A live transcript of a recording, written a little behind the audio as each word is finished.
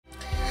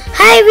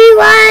Hi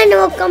everyone,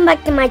 welcome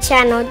back to my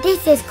channel.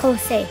 This is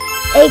Kosei,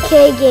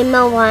 aka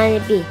Gamer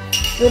Wannabe.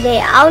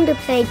 Today I want to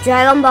play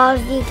Dragon Ball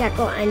Z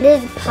Kakarot and this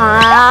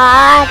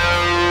part.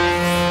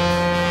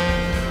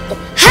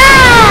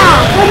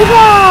 Ha!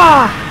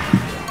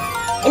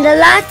 In the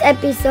last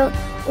episode,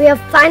 we have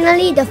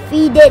finally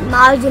defeated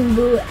Majin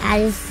Buu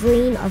at his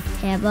reign of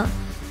terror.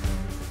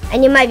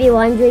 And you might be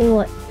wondering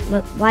what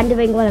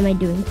am I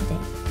doing today?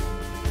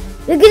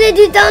 We're gonna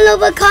do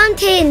downloadable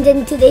content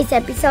in today's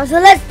episode, so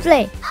let's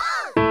play.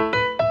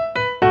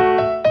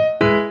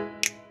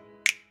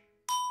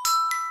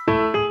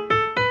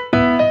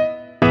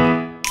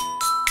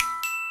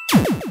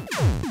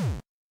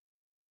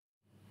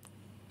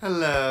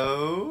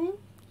 Hello?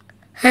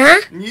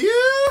 Huh?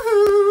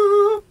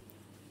 You!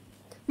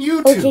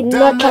 You two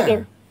down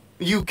there.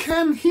 You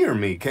can hear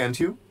me, can't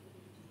you?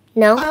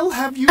 No. I'll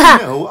have you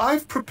know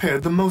I've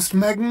prepared the most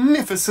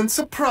magnificent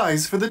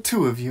surprise for the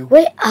two of you.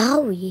 Where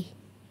are we?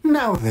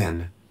 Now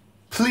then,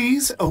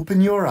 please open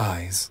your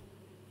eyes.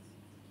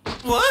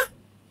 What?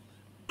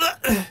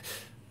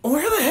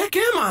 Where the heck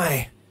am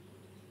I?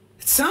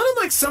 It sounded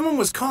like someone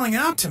was calling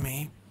out to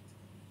me.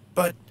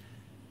 But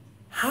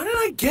how did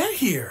I get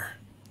here?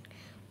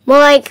 More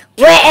like,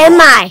 where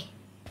am I?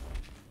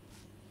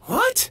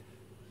 What?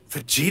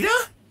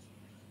 Vegeta?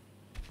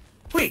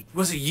 Wait,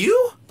 was it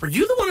you? Were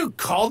you the one who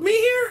called me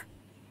here?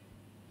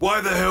 Why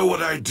the hell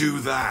would I do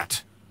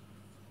that?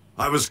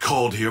 I was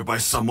called here by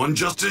someone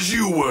just as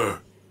you were.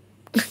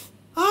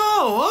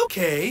 Oh,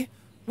 okay.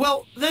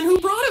 Well, then who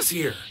brought us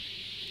here?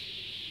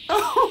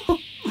 Oh,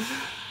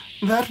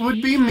 that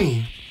would be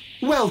me.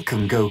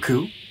 Welcome,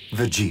 Goku,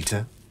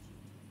 Vegeta.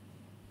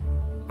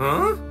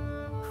 Huh?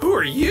 Who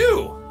are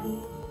you?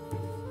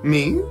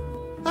 Me?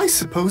 I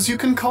suppose you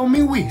can call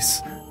me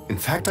Whis. In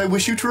fact, I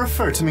wish you to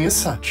refer to me as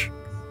such.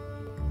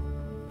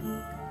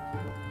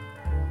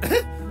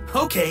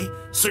 Okay,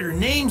 so your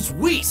name's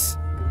Whis.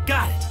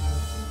 Got it.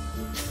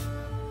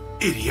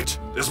 Idiot.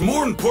 There's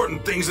more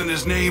important things in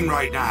his name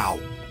right now.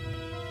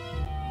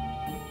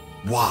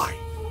 Why?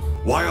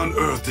 Why on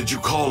earth did you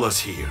call us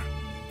here?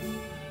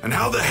 And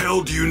how the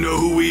hell do you know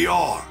who we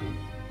are?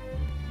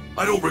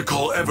 I don't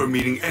recall ever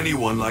meeting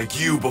anyone like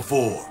you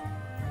before.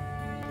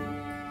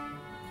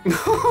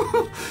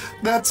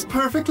 That's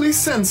perfectly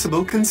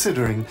sensible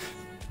considering,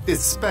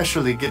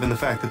 especially given the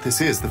fact that this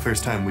is the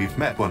first time we've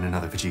met one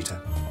another, Vegeta.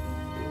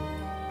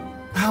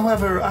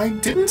 However, I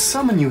didn't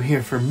summon you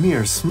here for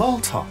mere small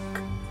talk.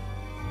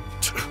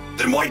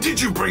 Then why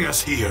did you bring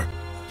us here?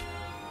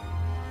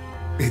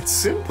 It's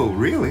simple,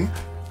 really.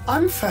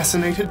 I'm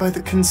fascinated by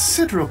the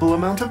considerable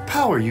amount of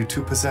power you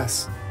two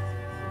possess,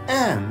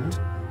 and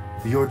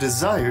your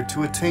desire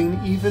to attain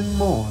even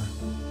more.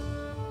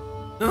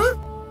 Huh?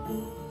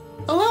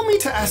 Allow me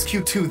to ask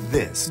you two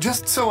this,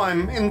 just so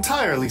I'm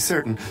entirely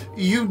certain.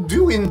 You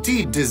do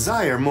indeed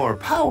desire more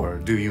power,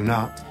 do you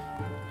not?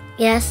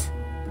 Yes.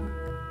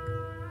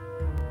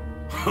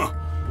 Huh.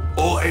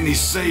 All any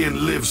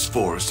Saiyan lives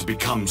for is to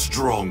become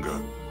stronger.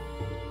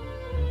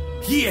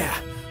 Yeah,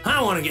 I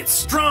want to get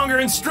stronger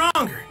and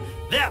stronger.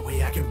 That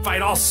way I can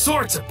fight all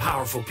sorts of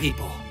powerful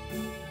people.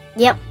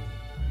 Yep.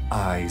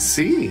 I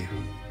see.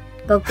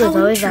 Goku's How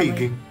always that way.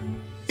 intriguing.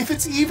 If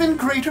it's even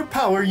greater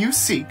power you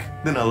seek,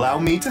 then allow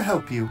me to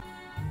help you.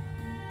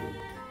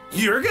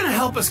 You're gonna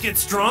help us get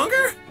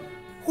stronger?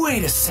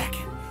 Wait a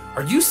second.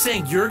 Are you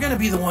saying you're gonna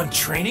be the one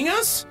training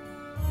us?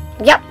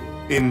 Yep.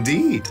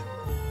 Indeed.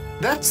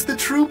 That's the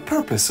true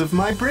purpose of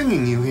my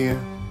bringing you here.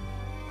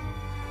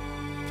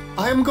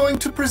 I am going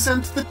to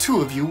present the two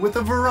of you with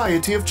a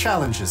variety of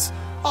challenges,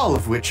 all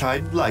of which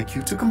I'd like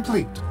you to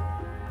complete.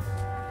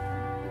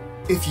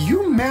 If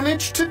you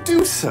manage to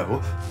do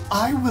so,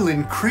 I will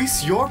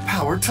increase your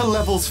power to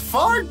levels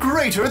far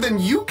greater than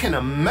you can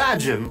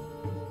imagine.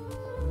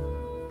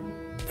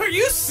 Are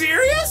you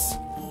serious?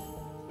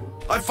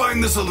 I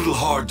find this a little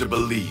hard to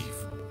believe.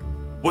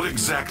 What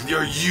exactly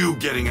are you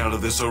getting out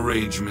of this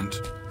arrangement?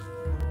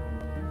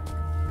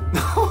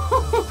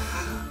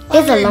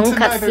 Here's a I aim long to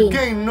neither cutscene.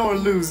 gain nor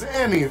lose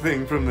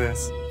anything from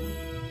this.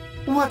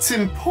 What's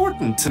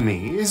important to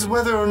me is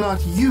whether or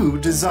not you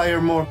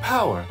desire more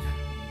power.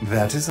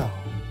 That is all.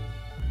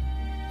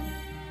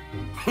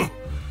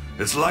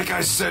 It's like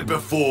I said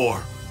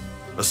before.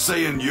 A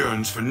Saiyan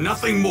yearns for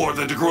nothing more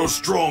than to grow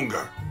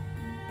stronger.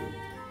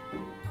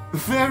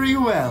 Very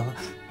well.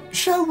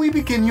 Shall we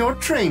begin your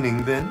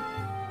training then?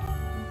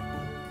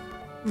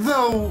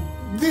 Though,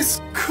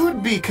 this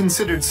could be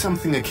considered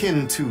something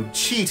akin to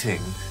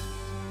cheating.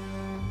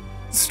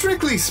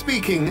 Strictly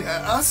speaking,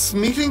 us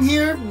meeting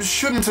here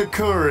shouldn't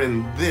occur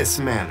in this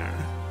manner.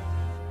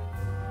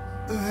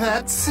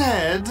 That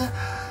said,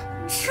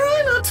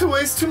 try not to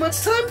waste too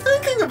much time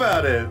thinking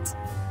about it.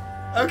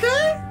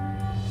 Okay?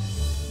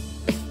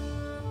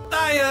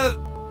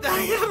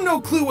 I have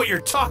no clue what you're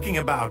talking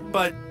about,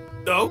 but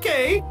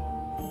okay.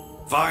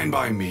 Fine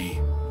by me.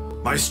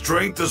 My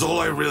strength is all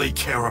I really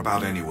care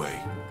about anyway.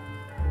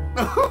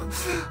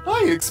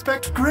 I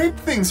expect great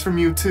things from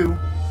you two.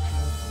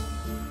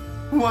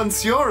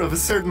 Once you're of a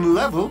certain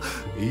level,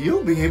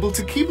 you'll be able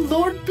to keep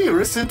Lord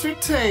Beerus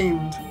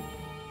entertained.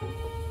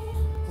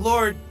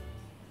 Lord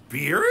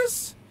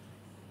Beerus?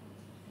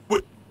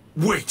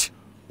 Wait,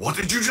 what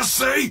did you just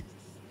say?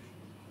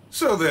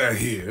 So they're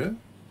here?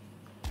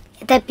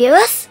 Is that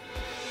Beerus?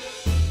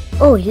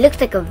 Oh, he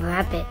looks like a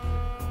rabbit.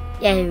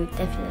 Yeah,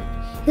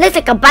 definitely. He looks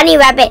like a bunny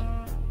rabbit.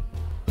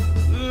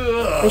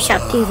 With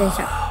sharp teeth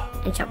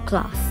and sharp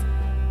claws.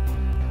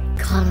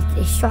 God of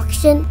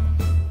destruction,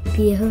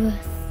 Beerus.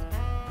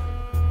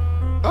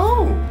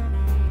 Oh,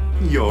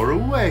 you're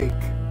awake.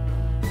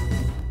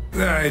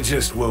 I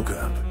just woke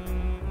up.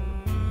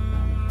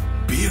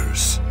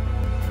 Beerus.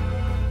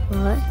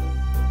 What?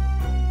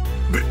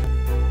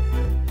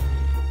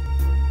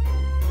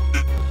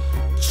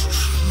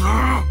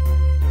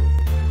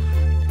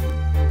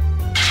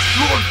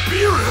 Lord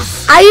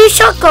Beerus! Are you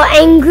shocked or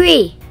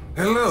angry?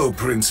 Hello,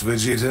 Prince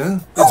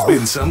Vegeta. It's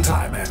been some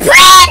time, hasn't it?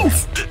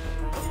 Prince!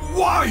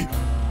 Why?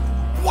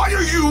 Why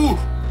are you...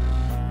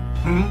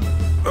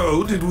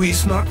 Oh, did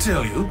Whis not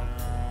tell you?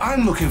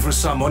 I'm looking for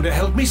someone to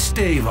help me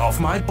stave off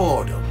my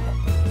boredom.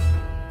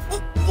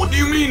 What do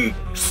you mean,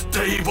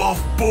 stave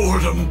off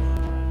boredom?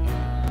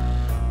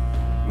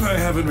 I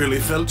haven't really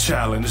felt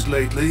challenged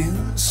lately,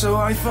 so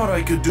I thought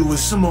I could do with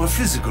some more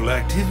physical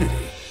activity.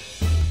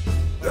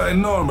 I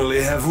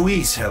normally have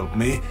Whis help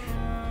me,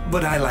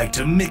 but I like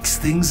to mix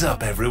things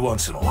up every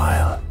once in a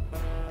while.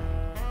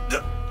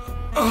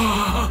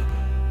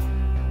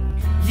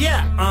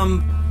 Yeah,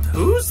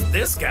 who's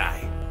this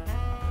guy?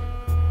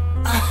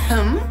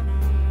 Ahem.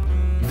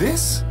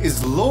 This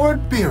is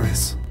Lord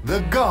Beerus,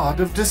 the god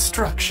of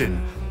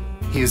destruction.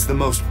 He is the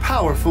most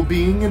powerful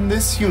being in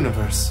this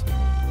universe.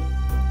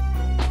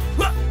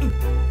 What?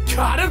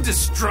 God of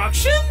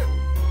destruction?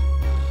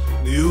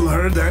 You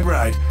heard that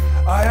right.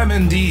 I am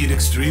indeed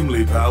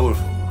extremely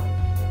powerful.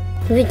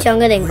 He's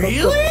younger than Goku.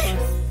 Really?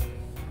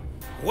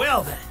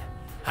 Well then,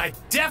 I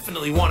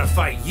definitely want to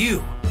fight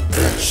you.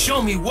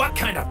 Show me what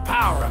kind of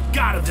power a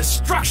god of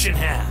destruction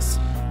has.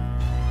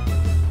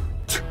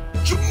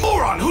 You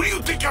moron! Who do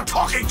you think you're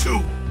talking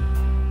to?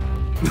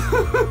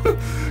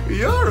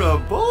 You're a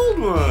bold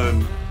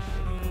one.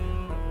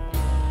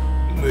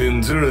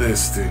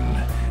 Interesting.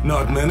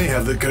 Not many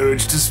have the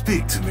courage to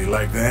speak to me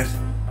like that.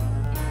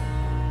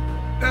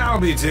 I'll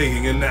be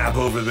taking a nap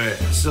over there,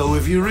 so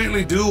if you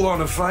really do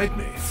want to fight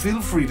me,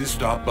 feel free to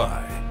stop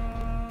by.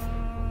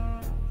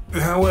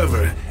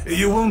 However,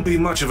 you won't be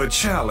much of a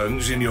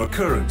challenge in your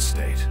current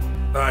state.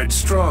 I'd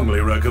strongly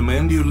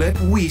recommend you let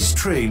Whis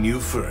train you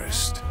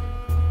first.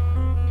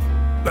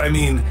 I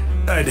mean,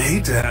 I'd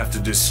hate to have to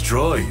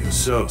destroy you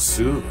so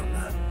soon.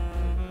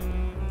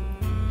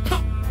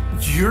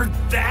 You're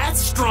that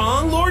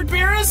strong, Lord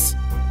Beerus?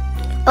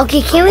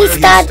 Okay, can we Where you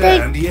start the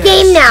stand, yes.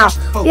 game now?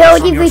 Focus We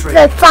already on your reached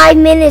training. like 5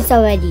 minutes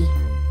already.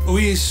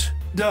 Whis,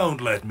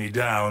 don't let me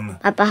down.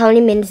 Papa, how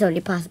many minutes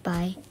already passed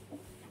by?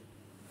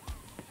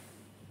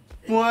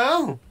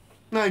 Well,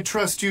 I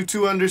trust you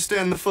two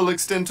understand the full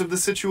extent of the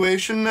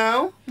situation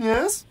now,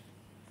 yes?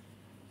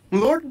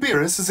 Lord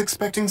Beerus is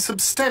expecting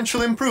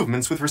substantial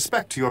improvements with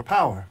respect to your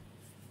power.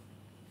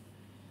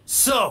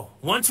 So,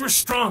 once we're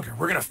stronger,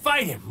 we're gonna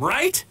fight him,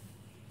 right?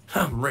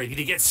 I'm ready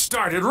to get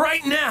started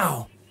right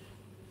now.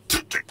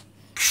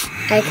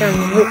 I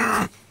can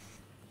look.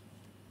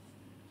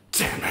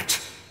 Damn it.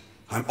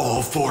 I'm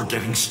all for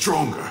getting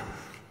stronger,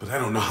 but I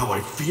don't know how I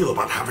feel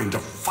about having to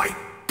fight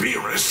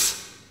Beerus.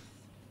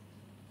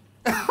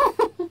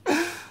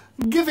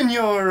 Given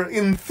your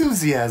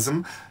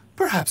enthusiasm,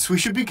 perhaps we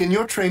should begin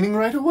your training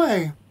right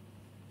away.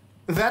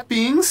 That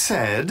being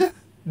said,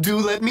 do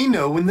let me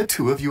know when the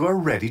two of you are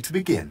ready to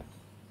begin.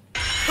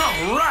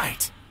 All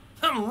right,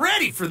 I'm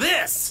ready for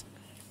this.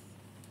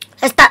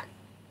 Let's start.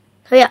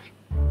 Hurry up.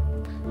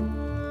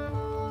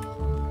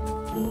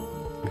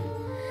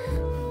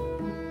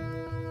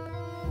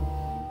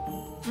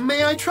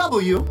 May I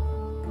trouble you?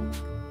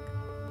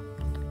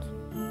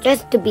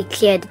 Just to be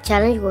clear, the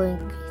challenge will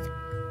increase.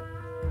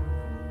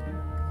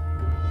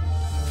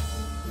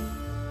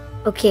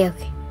 Okay.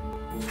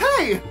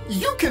 Hey,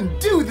 you can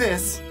do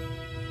this!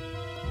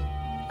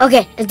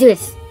 Okay, let's do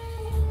this.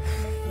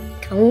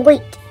 Can't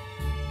wait.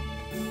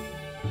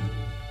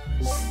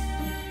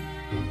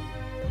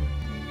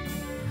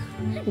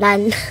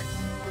 Done.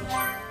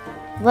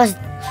 Was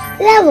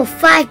level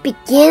 5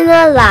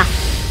 beginner lah.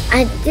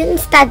 I didn't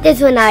start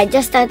this when I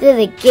just started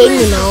the game,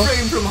 you know.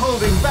 Refrain from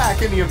holding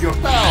back any of your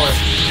power.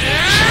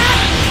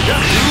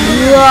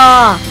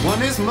 Yeah.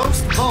 One is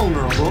most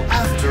vulnerable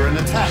after an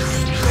attack.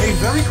 Pay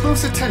very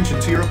close attention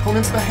to your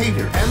opponent's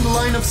behavior and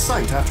line of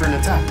sight after an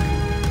attack.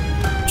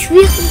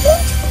 300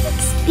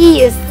 XP,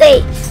 you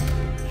say?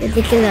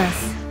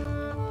 Ridiculous.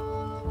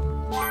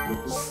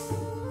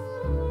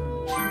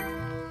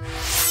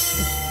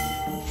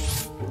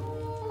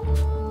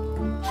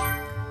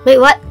 Wait,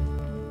 what?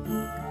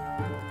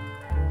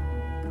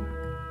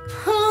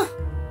 Huh.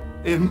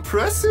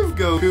 Impressive,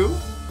 Goku.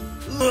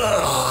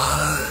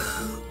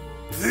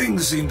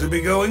 Things seem to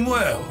be going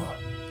well.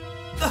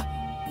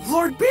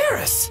 Lord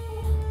Beerus!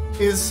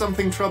 Is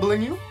something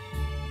troubling you?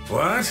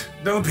 What?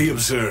 Don't be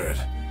absurd.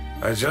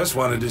 I just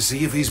wanted to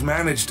see if he's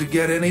managed to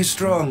get any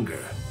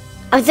stronger.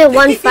 After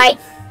one fight,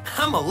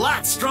 I'm a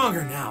lot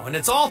stronger now, and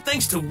it's all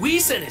thanks to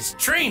Whis and his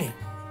training.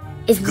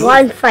 It's Good.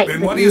 one fight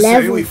Then with what do you say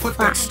level we put 5.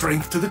 that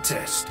strength to the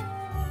test?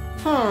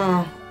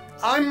 Huh.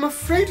 I'm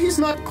afraid he's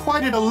not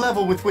quite at a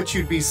level with which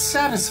you'd be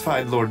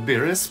satisfied, Lord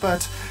Beerus,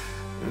 but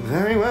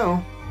very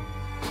well.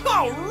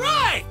 All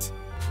right!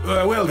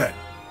 Well then,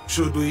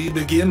 should we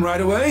begin right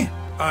away?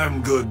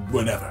 I'm good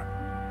whenever.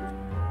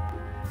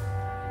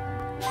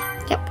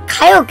 Yep,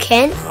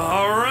 Kaioken.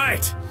 All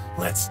right,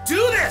 let's do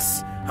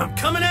this! I'm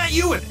coming at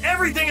you with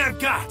everything I've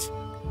got!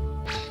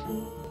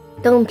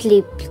 Don't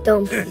please,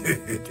 don't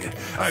please.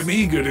 I'm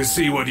eager to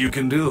see what you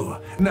can do.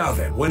 Now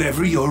then,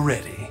 whenever you're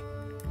ready.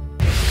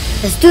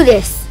 Let's do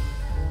this.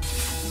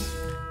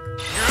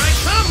 Here I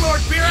come,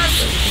 Lord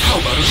Beerus! How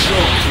about a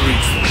song to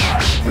reach them?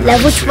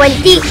 Level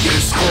 20. A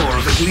score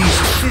of at least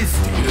 50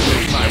 to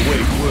make my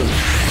weight worth.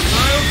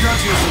 I'll cut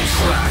you some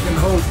slack and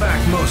hold back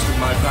most of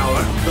my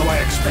power, though I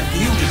expect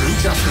you to do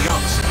just the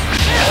opposite.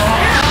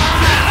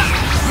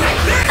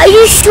 Are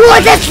you sure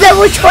that's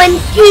level 20?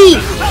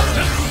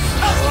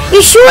 You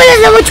sure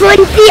that's level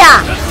 20?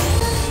 Yeah.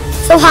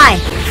 So high.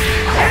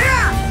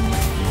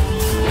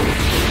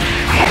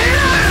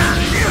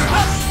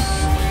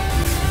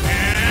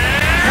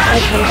 I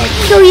can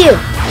kill you.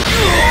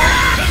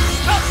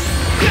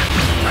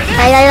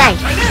 Die.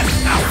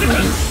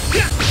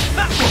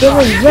 They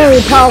were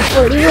very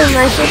powerful, even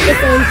my sister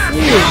can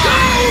see.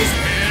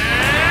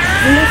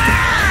 You must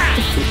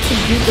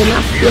defeat them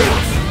up here.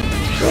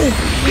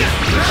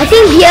 I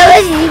think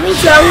Beerus is even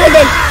stronger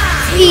than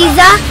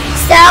Frieza,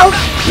 Cell,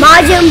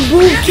 Majin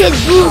Buu, Kid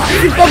Buu,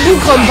 Super Buu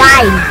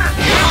combined.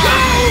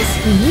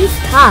 He's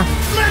tough.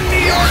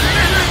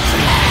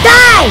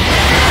 Die!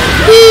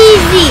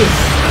 Easy!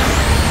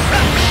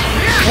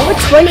 Level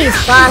 20 is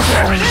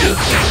faster.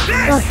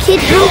 Well,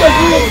 Kid Buu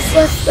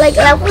was like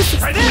level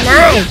 69.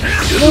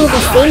 They were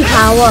the same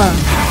power.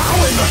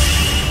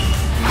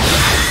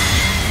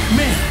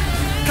 Man,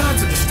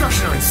 gods of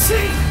destruction are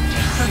insane!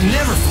 I've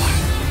never fought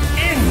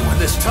anyone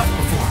this tough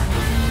before.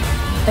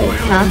 Very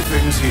tough.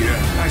 Things here.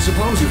 I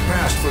suppose you've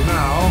passed for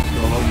now.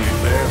 You'll only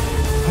bear.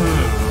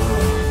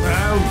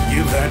 I'll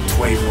give that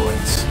 20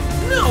 points.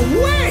 No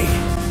way!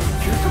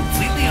 You're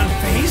completely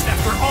unfazed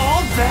after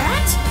all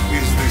that?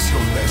 Is this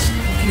your lesson?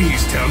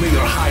 Please tell me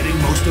you're hiding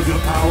most of your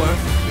power.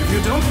 If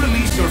you don't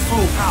release your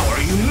full power,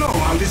 you know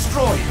I'll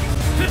destroy you.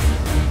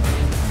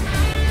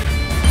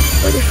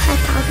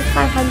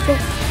 45,500.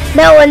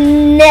 That will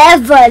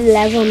never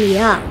level me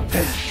up.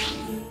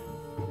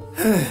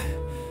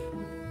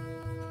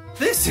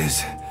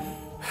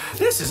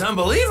 This is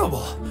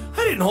unbelievable.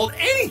 I didn't hold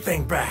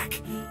anything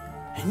back.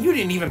 And you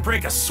didn't even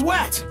break a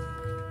sweat.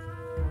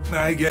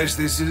 I guess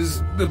this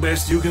is the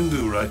best you can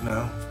do right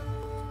now.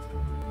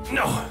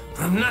 No,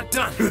 I'm not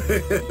done.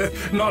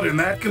 Not in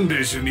that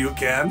condition, you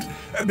can't.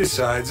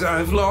 Besides,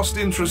 I've lost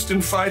interest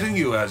in fighting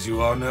you as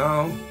you are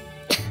now.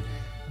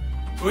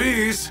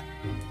 Please.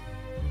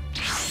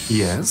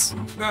 Yes?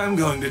 I'm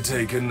going to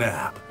take a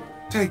nap.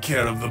 Take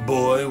care of the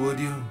boy, would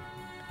you?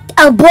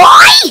 A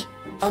boy?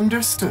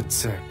 Understood,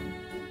 sir.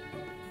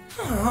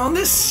 Oh,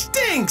 this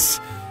stinks.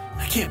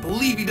 I can't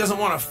believe he doesn't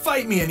want to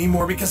fight me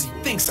anymore because he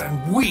thinks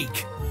I'm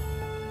weak.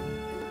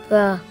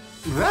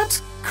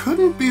 That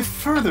couldn't be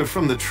further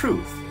from the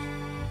truth.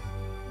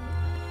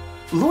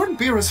 Lord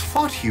Beerus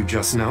fought you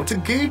just now to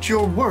gauge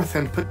your worth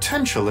and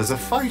potential as a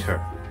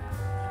fighter.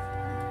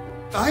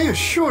 I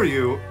assure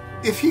you,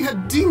 if he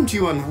had deemed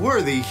you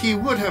unworthy, he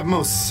would have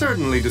most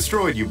certainly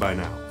destroyed you by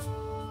now.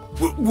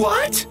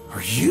 What?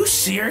 Are you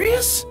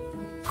serious?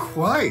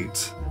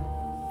 Quite.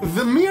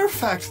 The mere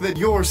fact that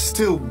you're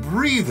still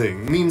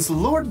breathing means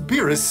Lord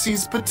Beerus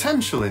sees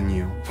potential in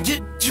you.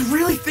 Do you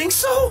really think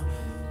so?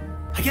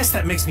 I guess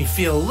that makes me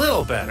feel a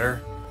little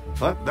better.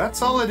 But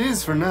that's all it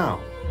is for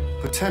now.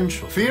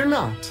 Potential. Fear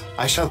not.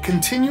 I shall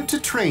continue to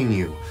train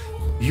you.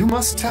 You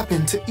must tap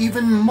into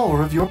even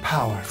more of your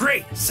power.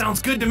 Great. Sounds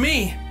good to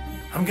me.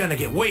 I'm gonna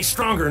get way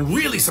stronger and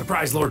really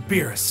surprise Lord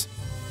Beerus.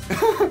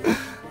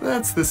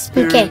 That's the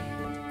spirit. Okay.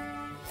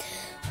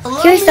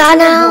 Allow Here's me to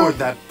Donna. reward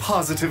that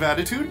positive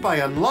attitude by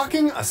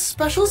unlocking a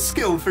special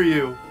skill for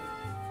you.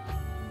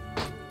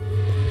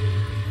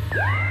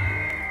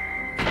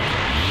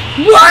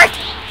 What?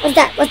 What's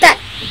that? What's that?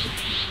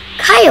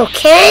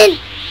 Kaioken?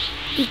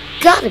 You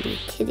gotta be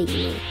kidding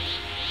me.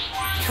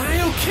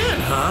 Kaioken,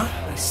 huh?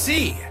 I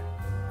see.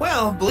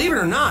 Well, believe it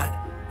or not,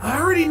 I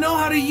already know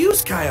how to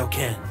use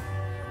Kaioken.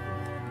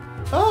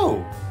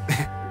 Oh,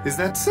 is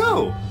that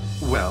so?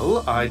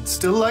 Well, I'd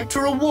still like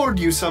to reward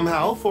you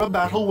somehow for a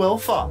battle well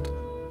fought.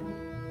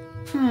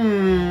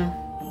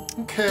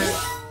 Okay.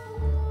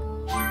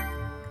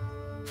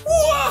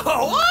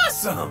 Whoa,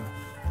 awesome!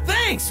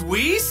 Thanks,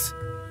 Whis!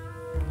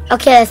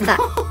 Okay, let's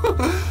start.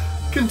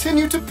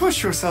 Continue to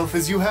push yourself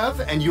as you have,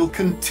 and you'll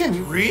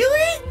continue.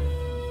 Really?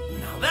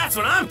 Now that's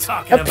what I'm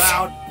talking Oops.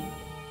 about.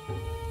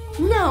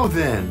 Now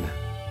then,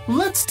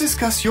 let's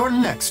discuss your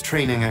next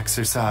training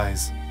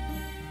exercise.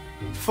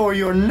 For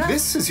your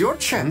this is your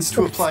chance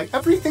to apply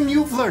everything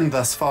you've learned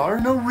thus far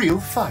in a real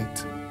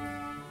fight.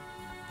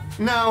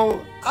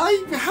 Now,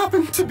 I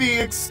happen to be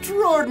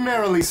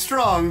extraordinarily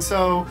strong,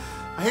 so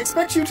I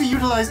expect you to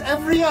utilize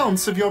every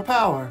ounce of your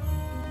power.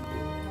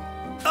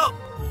 Oh,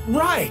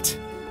 right.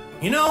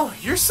 You know,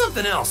 you're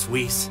something else,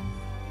 Whis.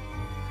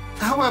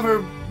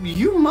 However,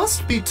 you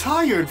must be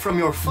tired from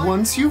your fight.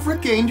 Once you've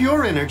regained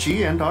your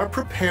energy and are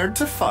prepared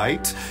to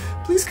fight,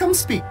 please come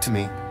speak to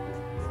me.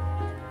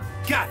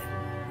 Got it.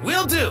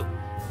 Will do.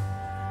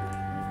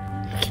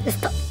 Okay, let's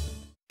stop.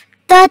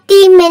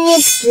 30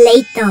 minutes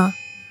later.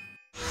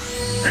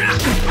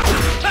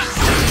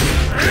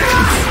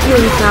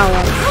 Extreme power.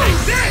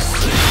 Like this!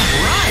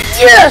 Right!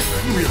 Yes!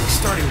 I'm really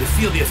starting to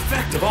feel the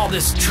effect of all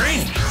this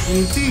training.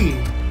 Indeed.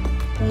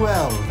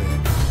 Well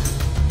then.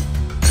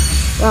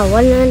 Wow,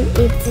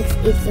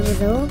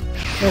 186,800.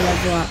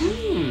 Level up.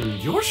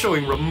 You're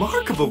showing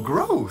remarkable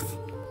growth.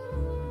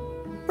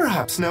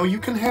 Perhaps now you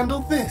can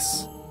handle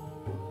this.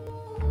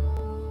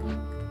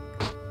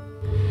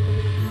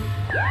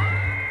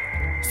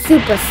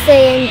 Super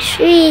Saiyan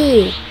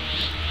 3.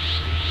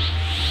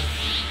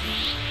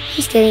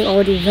 He's getting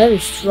already very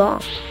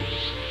strong.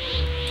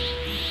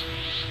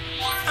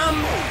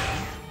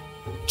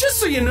 Just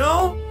so you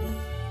know,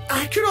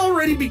 I could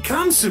already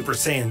become Super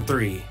Saiyan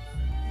 3.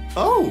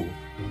 Oh,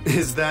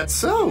 is that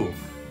so?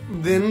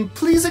 Then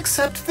please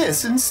accept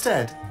this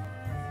instead.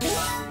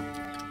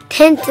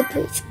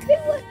 Tentacles.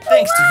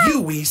 Thanks to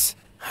you, Whis,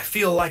 I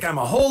feel like I'm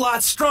a whole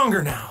lot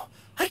stronger now.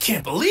 I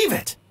can't believe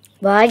it.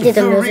 Why did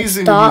the The music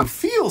reason stop? you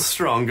feel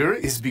stronger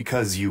is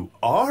because you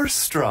are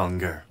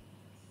stronger.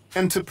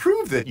 And to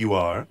prove that you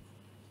are,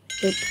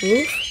 The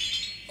proof?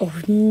 Oh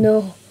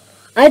no.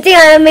 I think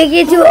I'm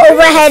making it too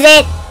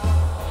overheaded.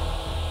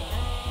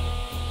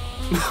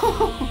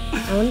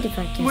 I wonder if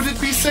I can. would it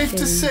be safe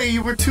to say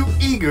you were too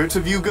eager to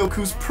view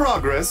Goku's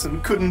progress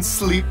and couldn't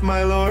sleep,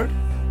 my lord?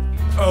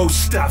 Oh,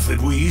 stuff it,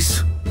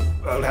 Whis.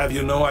 I'll have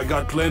you know I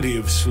got plenty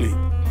of sleep.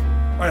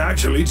 I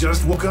actually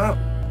just woke up.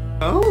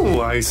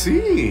 Oh, I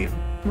see.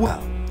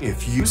 Well,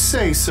 if you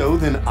say so,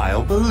 then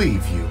I'll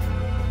believe you.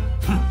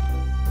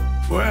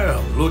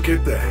 Well, look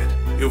at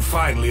that. You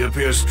finally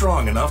appear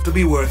strong enough to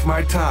be worth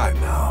my time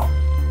now.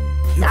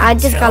 I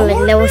just got like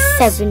level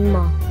 7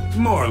 more.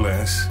 More or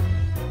less.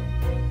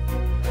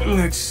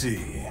 Let's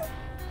see.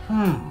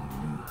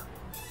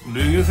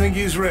 Do you think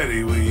he's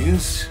ready,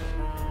 Whis?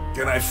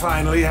 Can I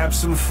finally have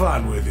some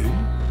fun with him?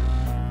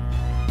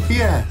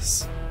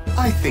 Yes,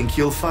 I think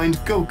you'll find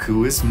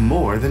Goku is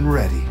more than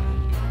ready.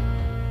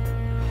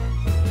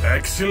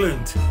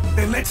 Excellent.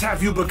 Then let's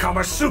have you become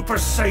a Super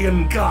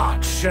Saiyan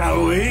God,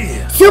 shall we?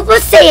 Super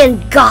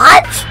Saiyan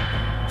God?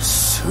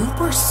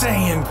 Super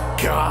Saiyan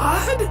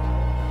God?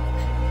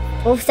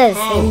 Both said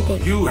the same Oh,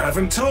 thing. you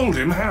haven't told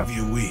him, have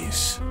you,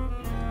 Whis?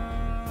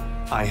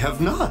 I have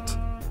not.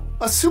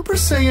 A Super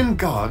Saiyan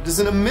God is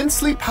an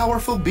immensely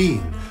powerful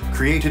being,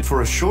 created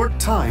for a short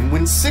time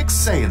when 6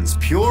 Saiyans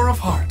pure of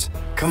heart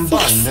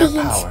combine their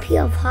power.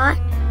 Pure of heart.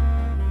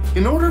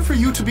 In order for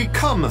you to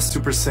become a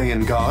Super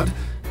Saiyan God,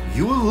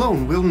 you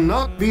alone will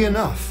not be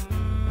enough.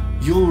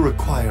 You'll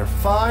require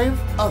 5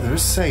 other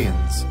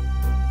Saiyans.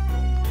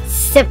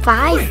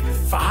 Survive. Wait,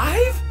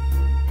 5?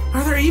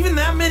 Are there even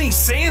that many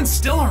Saiyans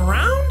still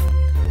around?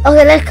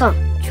 Okay, let's come.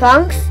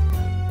 Trunks,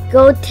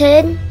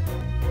 Goten,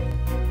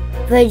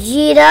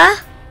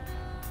 Vegeta.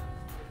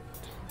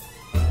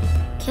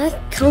 Can I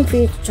count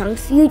future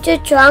Trunks? Future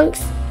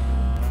Trunks.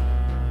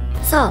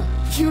 That's all.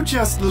 You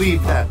just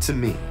leave that to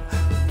me.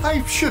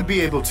 I should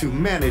be able to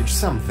manage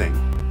something.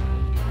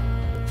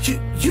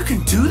 You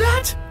can do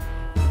that?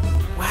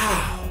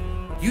 Wow,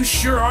 you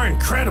sure are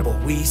incredible,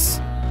 Whis.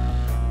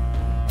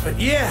 But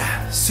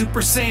yeah, Super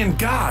Saiyan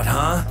God,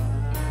 huh?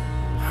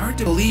 Hard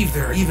to believe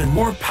there are even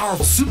more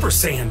powerful Super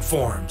Saiyan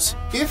forms.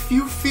 If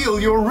you feel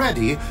you're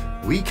ready,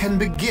 we can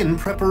begin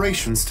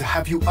preparations to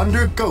have you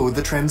undergo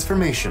the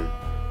transformation.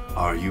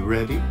 Are you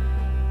ready?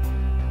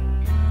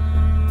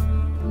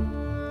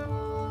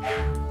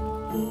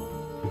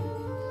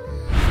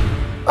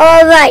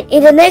 Alright,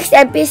 in the next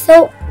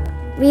episode,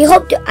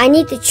 I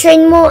need to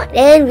train more,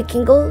 then we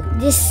can go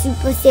this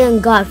Super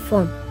Saiyan God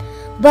form.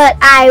 But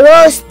I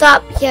will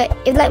stop here.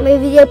 If you like my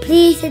video,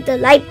 please hit the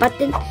like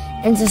button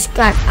and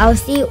subscribe. I'll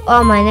see you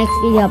on my next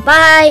video.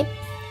 Bye!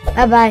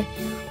 Bye bye.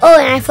 Oh,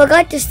 and I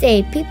forgot to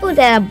say, people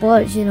that are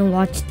bored shouldn't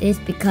watch this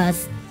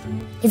because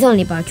it's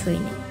only about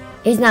training.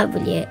 It's not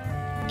really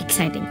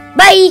exciting.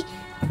 Bye!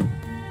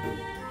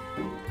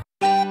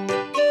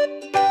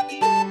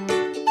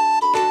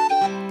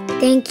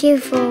 Thank you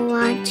for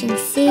watching.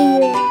 See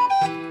you.